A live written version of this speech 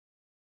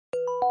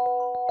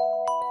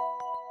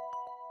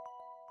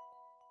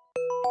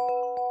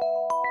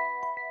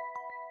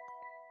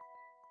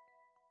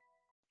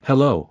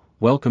Hello,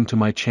 welcome to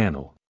my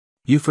channel.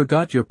 You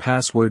forgot your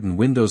password and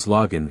Windows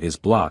login is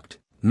blocked,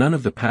 none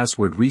of the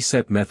password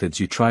reset methods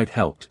you tried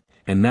helped,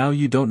 and now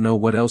you don't know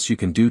what else you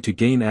can do to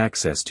gain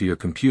access to your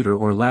computer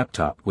or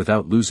laptop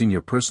without losing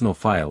your personal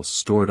files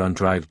stored on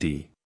Drive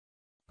D.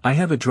 I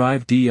have a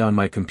Drive D on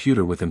my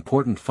computer with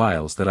important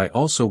files that I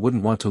also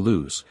wouldn't want to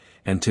lose,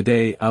 and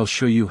today I'll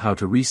show you how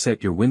to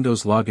reset your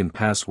Windows login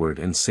password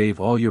and save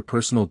all your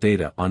personal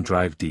data on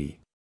Drive D.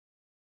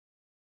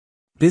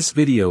 This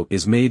video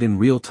is made in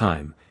real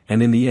time,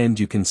 and in the end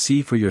you can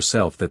see for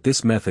yourself that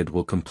this method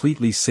will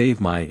completely save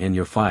my and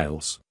your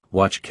files.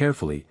 Watch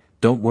carefully,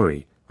 don't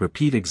worry,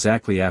 repeat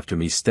exactly after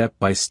me step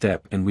by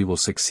step and we will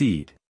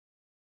succeed.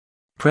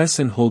 Press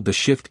and hold the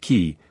Shift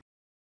key,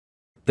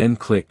 then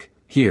click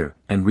here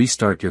and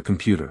restart your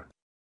computer.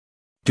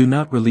 Do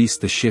not release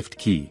the Shift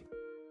key.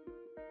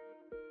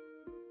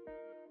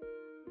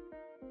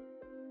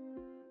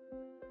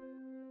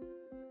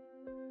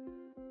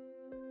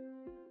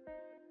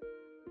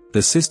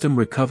 The System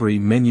Recovery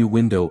menu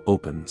window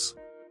opens.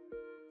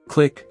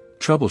 Click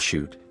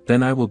Troubleshoot,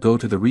 then I will go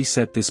to the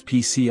Reset This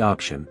PC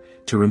option,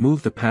 to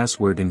remove the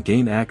password and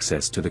gain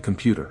access to the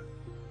computer.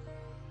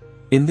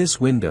 In this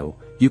window,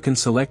 you can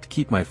select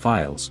Keep My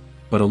Files,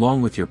 but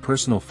along with your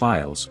personal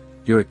files,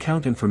 your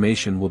account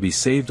information will be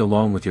saved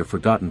along with your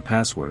forgotten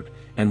password,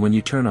 and when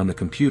you turn on the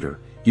computer,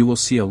 you will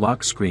see a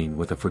lock screen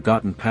with a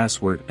forgotten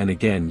password and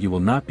again you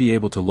will not be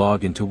able to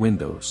log into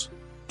Windows.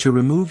 To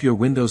remove your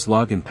Windows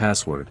login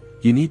password,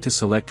 you need to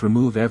select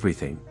Remove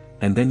Everything,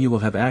 and then you will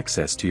have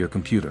access to your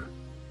computer.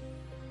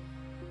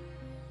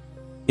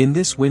 In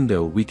this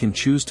window we can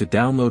choose to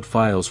download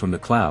files from the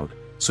cloud,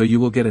 so you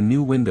will get a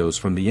new Windows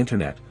from the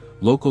internet.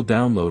 Local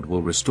download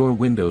will restore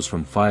Windows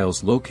from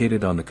files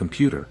located on the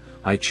computer.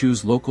 I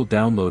choose local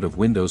download of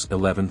Windows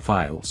 11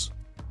 files.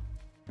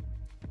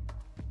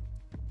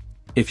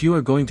 If you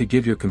are going to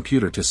give your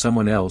computer to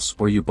someone else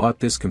or you bought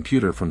this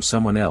computer from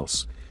someone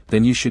else,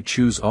 then you should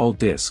choose all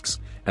disks,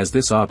 as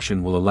this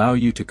option will allow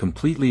you to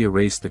completely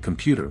erase the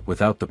computer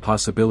without the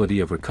possibility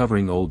of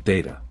recovering old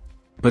data.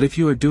 But if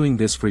you are doing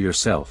this for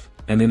yourself,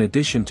 and in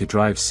addition to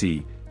Drive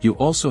C, you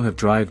also have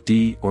Drive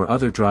D or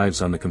other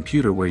drives on the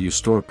computer where you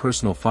store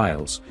personal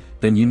files,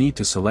 then you need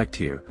to select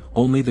here,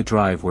 only the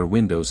drive where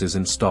Windows is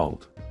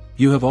installed.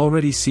 You have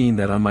already seen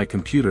that on my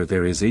computer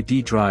there is a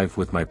D drive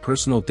with my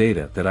personal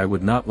data that I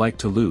would not like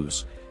to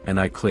lose, and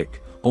I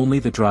click, only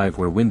the drive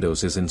where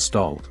Windows is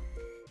installed.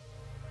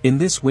 In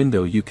this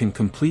window you can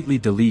completely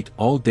delete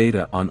all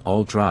data on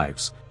all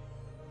drives.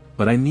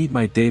 But I need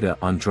my data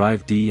on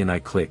Drive D and I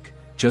click,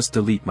 just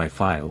delete my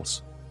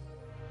files.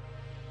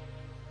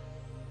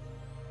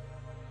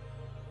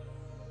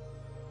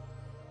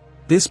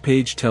 This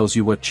page tells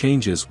you what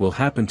changes will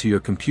happen to your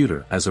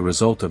computer as a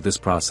result of this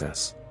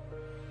process.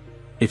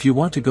 If you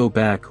want to go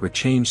back or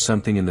change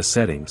something in the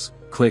settings,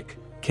 click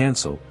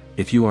Cancel.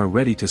 If you are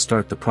ready to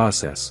start the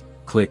process,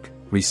 click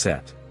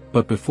Reset.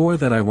 But before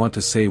that I want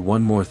to say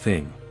one more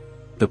thing.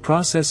 The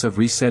process of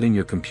resetting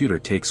your computer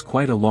takes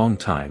quite a long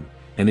time,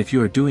 and if you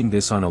are doing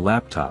this on a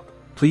laptop,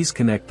 please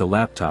connect the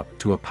laptop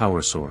to a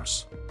power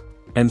source.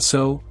 And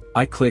so,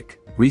 I click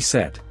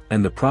Reset,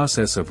 and the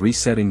process of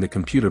resetting the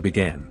computer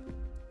began.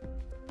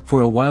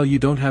 For a while you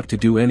don't have to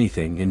do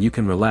anything and you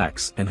can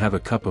relax and have a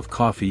cup of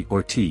coffee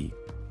or tea.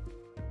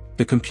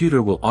 The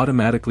computer will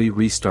automatically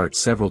restart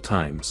several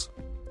times.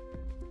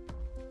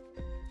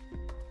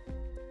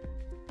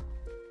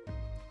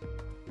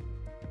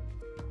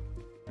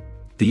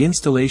 The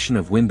installation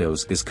of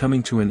Windows is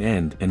coming to an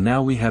end and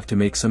now we have to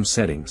make some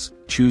settings.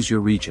 Choose your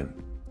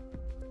region.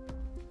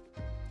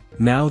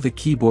 Now the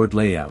keyboard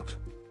layout.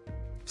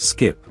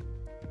 Skip.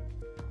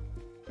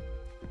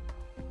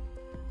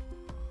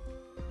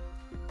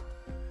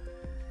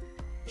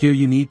 Here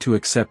you need to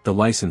accept the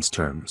license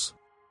terms.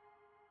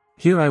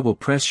 Here I will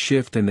press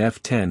Shift and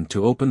F10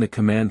 to open the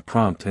command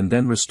prompt and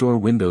then restore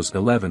Windows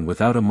 11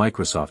 without a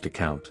Microsoft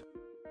account.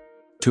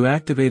 To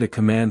activate a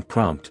command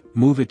prompt,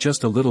 move it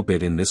just a little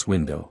bit in this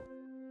window.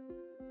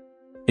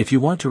 If you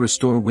want to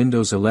restore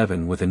Windows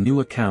 11 with a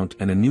new account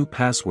and a new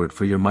password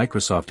for your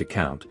Microsoft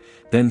account,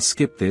 then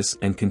skip this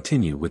and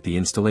continue with the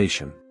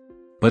installation.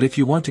 But if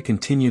you want to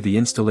continue the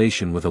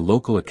installation with a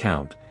local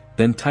account,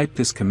 then type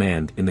this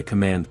command in the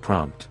command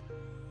prompt.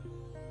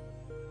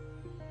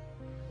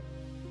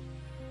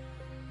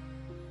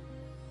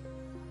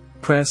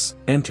 Press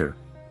Enter,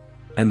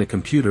 and the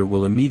computer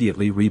will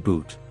immediately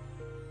reboot.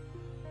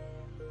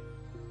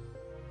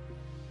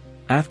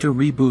 After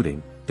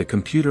rebooting, the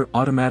computer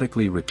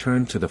automatically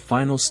returned to the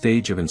final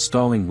stage of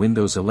installing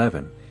Windows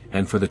 11,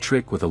 and for the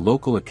trick with a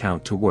local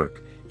account to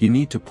work, you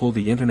need to pull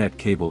the internet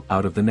cable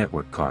out of the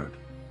network card.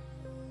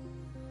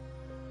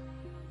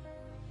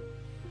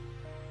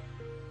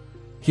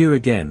 Here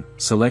again,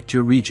 select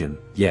your region,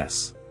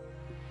 yes.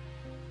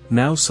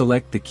 Now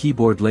select the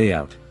keyboard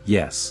layout,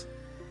 yes.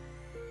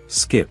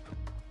 Skip.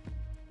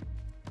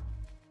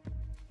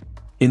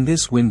 In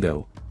this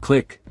window,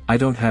 click, I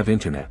don't have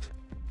internet.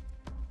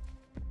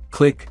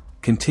 Click,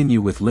 Continue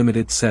with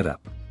limited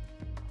setup.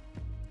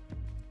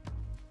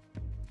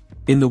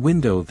 In the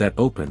window that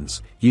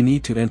opens, you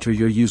need to enter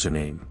your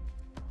username.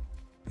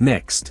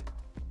 Next.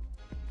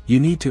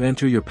 You need to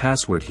enter your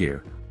password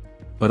here,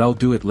 but I'll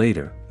do it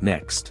later.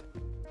 Next.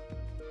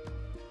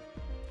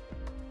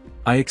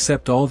 I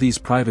accept all these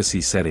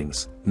privacy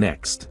settings.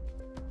 Next.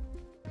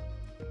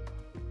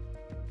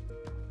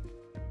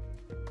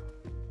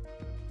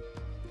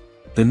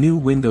 The new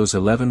Windows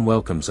 11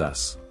 welcomes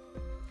us.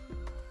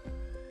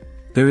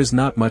 There is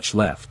not much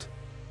left.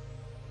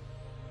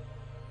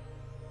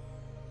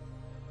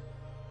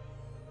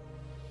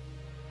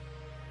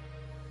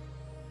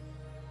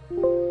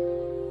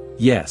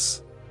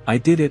 Yes, I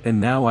did it,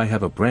 and now I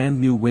have a brand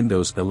new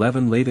Windows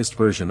 11 latest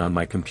version on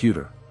my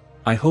computer.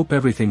 I hope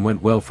everything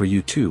went well for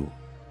you too.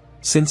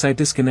 Since I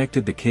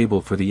disconnected the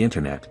cable for the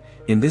internet,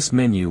 in this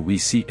menu we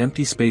see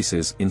empty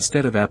spaces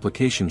instead of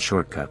application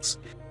shortcuts.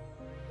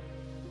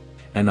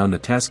 And on the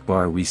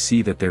taskbar we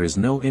see that there is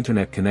no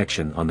internet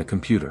connection on the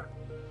computer.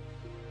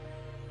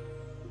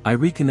 I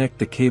reconnect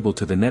the cable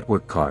to the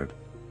network card,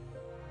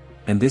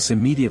 and this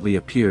immediately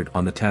appeared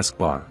on the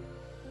taskbar.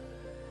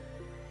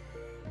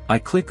 I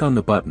click on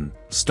the button,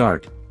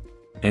 Start,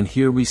 and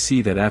here we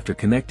see that after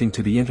connecting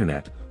to the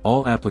internet,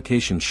 all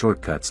application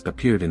shortcuts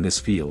appeared in this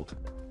field.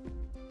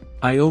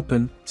 I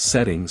open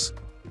Settings,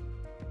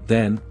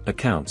 then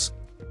Accounts,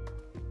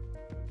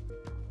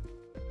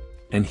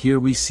 and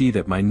here we see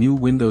that my new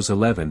Windows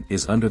 11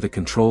 is under the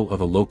control of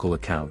a local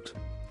account.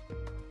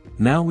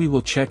 Now we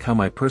will check how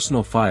my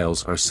personal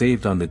files are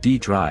saved on the D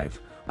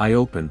drive. I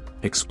open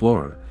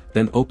Explorer,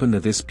 then open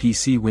this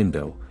PC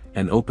window,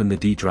 and open the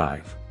D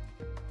drive.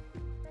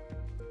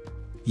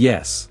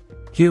 Yes,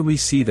 here we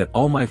see that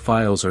all my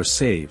files are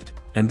saved,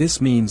 and this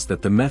means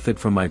that the method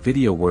from my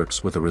video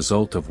works with a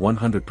result of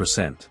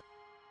 100%.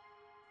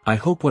 I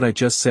hope what I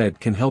just said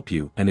can help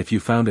you, and if you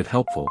found it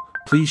helpful,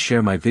 please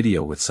share my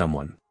video with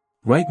someone.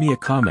 Write me a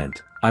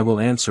comment, I will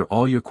answer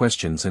all your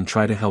questions and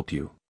try to help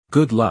you.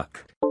 Good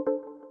luck.